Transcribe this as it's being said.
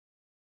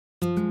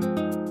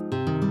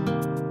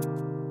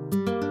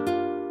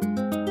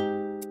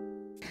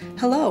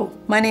Hello,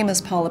 my name is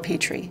Paula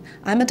Petrie.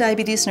 I'm a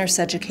diabetes nurse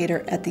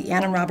educator at the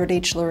Ann and Robert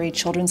H. Lurie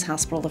Children's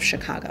Hospital of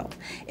Chicago.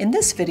 In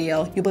this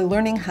video, you'll be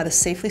learning how to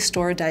safely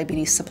store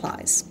diabetes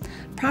supplies.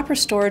 Proper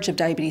storage of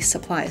diabetes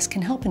supplies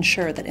can help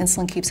ensure that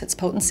insulin keeps its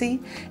potency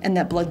and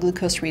that blood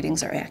glucose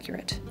readings are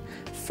accurate.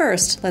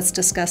 First, let's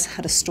discuss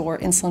how to store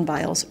insulin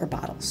vials or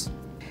bottles.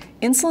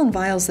 Insulin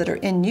vials that are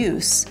in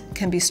use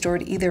can be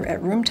stored either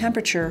at room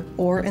temperature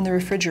or in the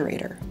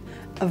refrigerator.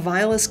 A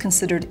vial is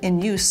considered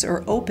in use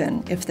or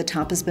open if the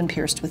top has been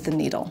pierced with the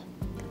needle.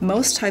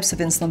 Most types of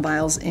insulin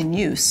vials in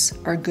use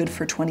are good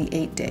for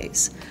 28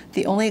 days.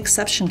 The only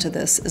exception to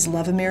this is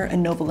Levemir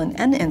and Novolin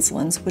N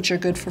insulins, which are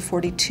good for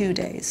 42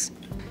 days.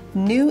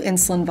 New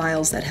insulin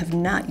vials that have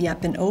not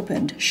yet been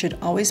opened should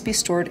always be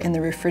stored in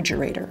the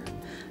refrigerator.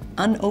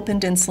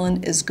 Unopened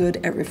insulin is good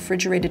at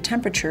refrigerated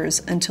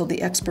temperatures until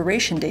the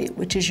expiration date,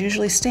 which is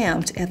usually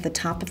stamped at the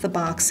top of the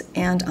box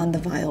and on the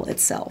vial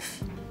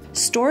itself.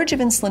 Storage of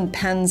insulin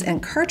pens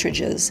and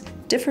cartridges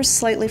differs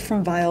slightly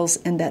from vials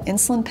in that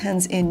insulin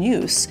pens in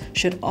use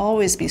should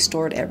always be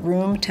stored at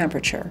room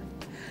temperature.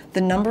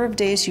 The number of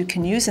days you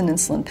can use an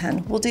insulin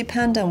pen will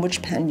depend on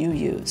which pen you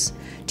use.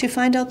 To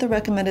find out the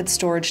recommended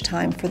storage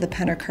time for the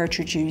pen or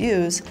cartridge you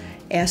use,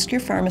 ask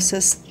your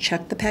pharmacist,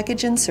 check the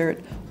package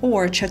insert,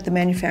 or check the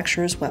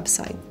manufacturer's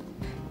website.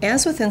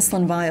 As with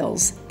insulin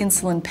vials,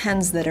 insulin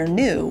pens that are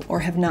new or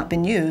have not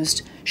been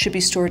used should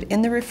be stored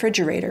in the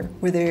refrigerator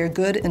where they are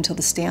good until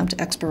the stamped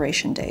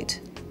expiration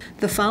date.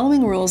 The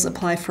following rules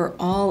apply for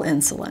all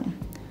insulin.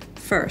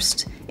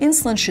 First,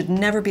 insulin should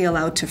never be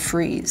allowed to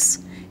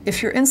freeze.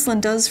 If your insulin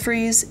does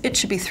freeze, it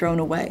should be thrown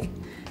away.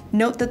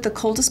 Note that the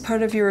coldest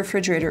part of your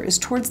refrigerator is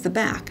towards the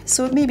back,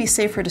 so it may be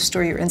safer to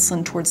store your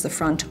insulin towards the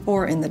front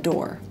or in the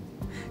door.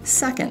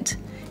 Second,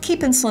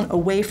 keep insulin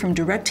away from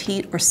direct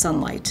heat or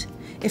sunlight.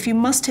 If you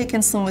must take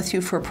insulin with you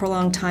for a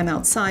prolonged time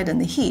outside in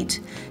the heat,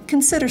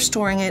 consider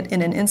storing it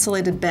in an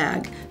insulated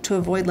bag to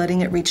avoid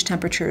letting it reach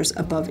temperatures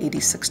above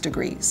 86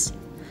 degrees.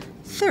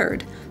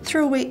 Third,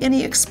 throw away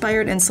any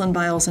expired insulin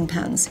vials and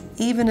pens,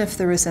 even if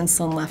there is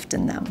insulin left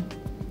in them.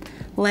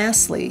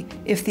 Lastly,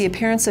 if the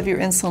appearance of your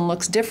insulin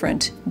looks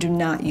different, do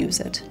not use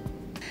it.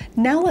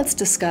 Now let's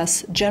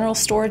discuss general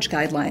storage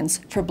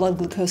guidelines for blood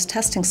glucose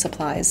testing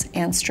supplies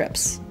and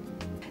strips.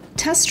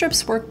 Test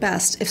strips work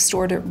best if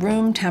stored at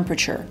room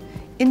temperature.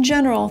 In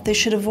general, they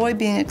should avoid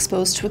being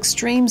exposed to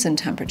extremes in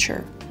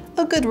temperature.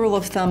 A good rule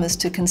of thumb is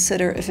to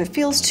consider if it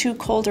feels too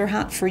cold or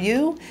hot for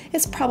you,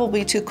 it's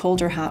probably too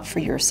cold or hot for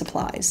your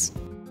supplies.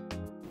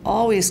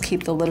 Always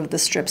keep the lid of the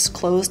strips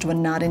closed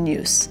when not in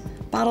use.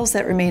 Bottles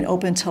that remain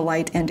open to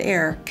light and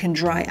air can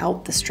dry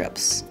out the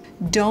strips.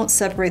 Don't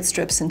separate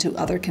strips into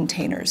other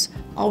containers.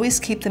 Always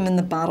keep them in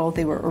the bottle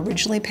they were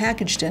originally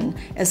packaged in,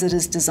 as it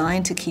is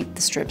designed to keep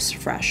the strips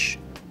fresh.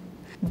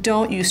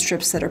 Don't use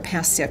strips that are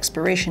past the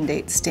expiration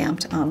date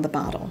stamped on the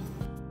bottle.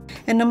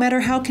 And no matter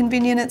how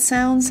convenient it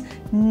sounds,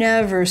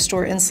 never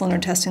store insulin or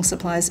testing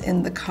supplies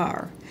in the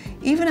car.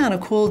 Even on a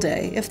cool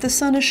day, if the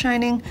sun is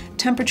shining,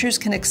 temperatures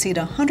can exceed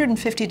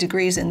 150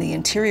 degrees in the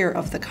interior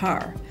of the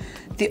car.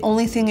 The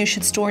only thing you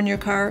should store in your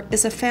car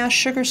is a fast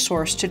sugar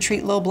source to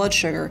treat low blood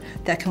sugar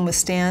that can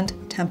withstand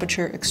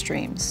temperature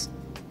extremes.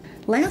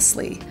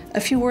 Lastly,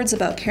 a few words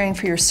about caring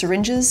for your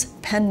syringes,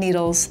 pen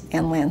needles,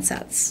 and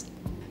lancets.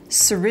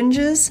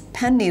 Syringes,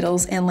 pen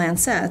needles, and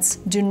lancets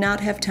do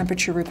not have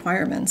temperature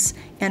requirements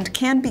and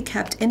can be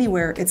kept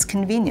anywhere it's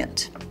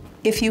convenient.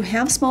 If you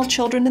have small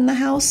children in the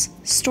house,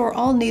 store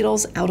all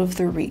needles out of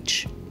their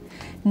reach.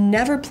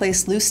 Never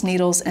place loose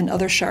needles and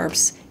other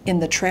sharps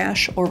in the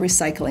trash or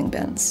recycling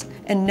bins,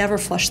 and never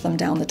flush them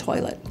down the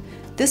toilet.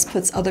 This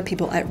puts other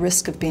people at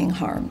risk of being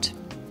harmed.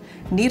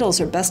 Needles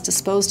are best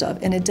disposed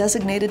of in a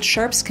designated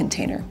sharps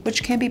container,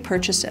 which can be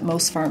purchased at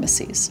most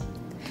pharmacies.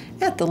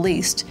 At the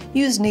least,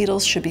 used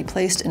needles should be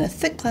placed in a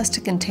thick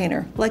plastic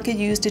container like a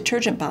used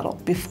detergent bottle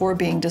before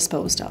being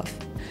disposed of.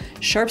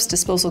 Sharps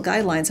disposal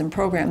guidelines and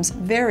programs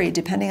vary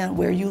depending on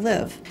where you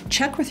live.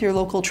 Check with your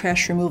local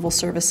trash removal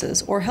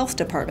services or health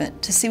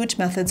department to see which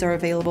methods are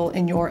available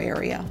in your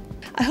area.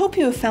 I hope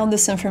you have found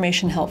this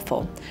information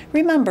helpful.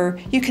 Remember,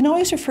 you can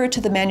always refer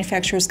to the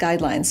manufacturer's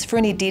guidelines for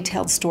any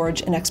detailed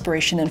storage and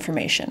expiration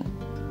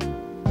information.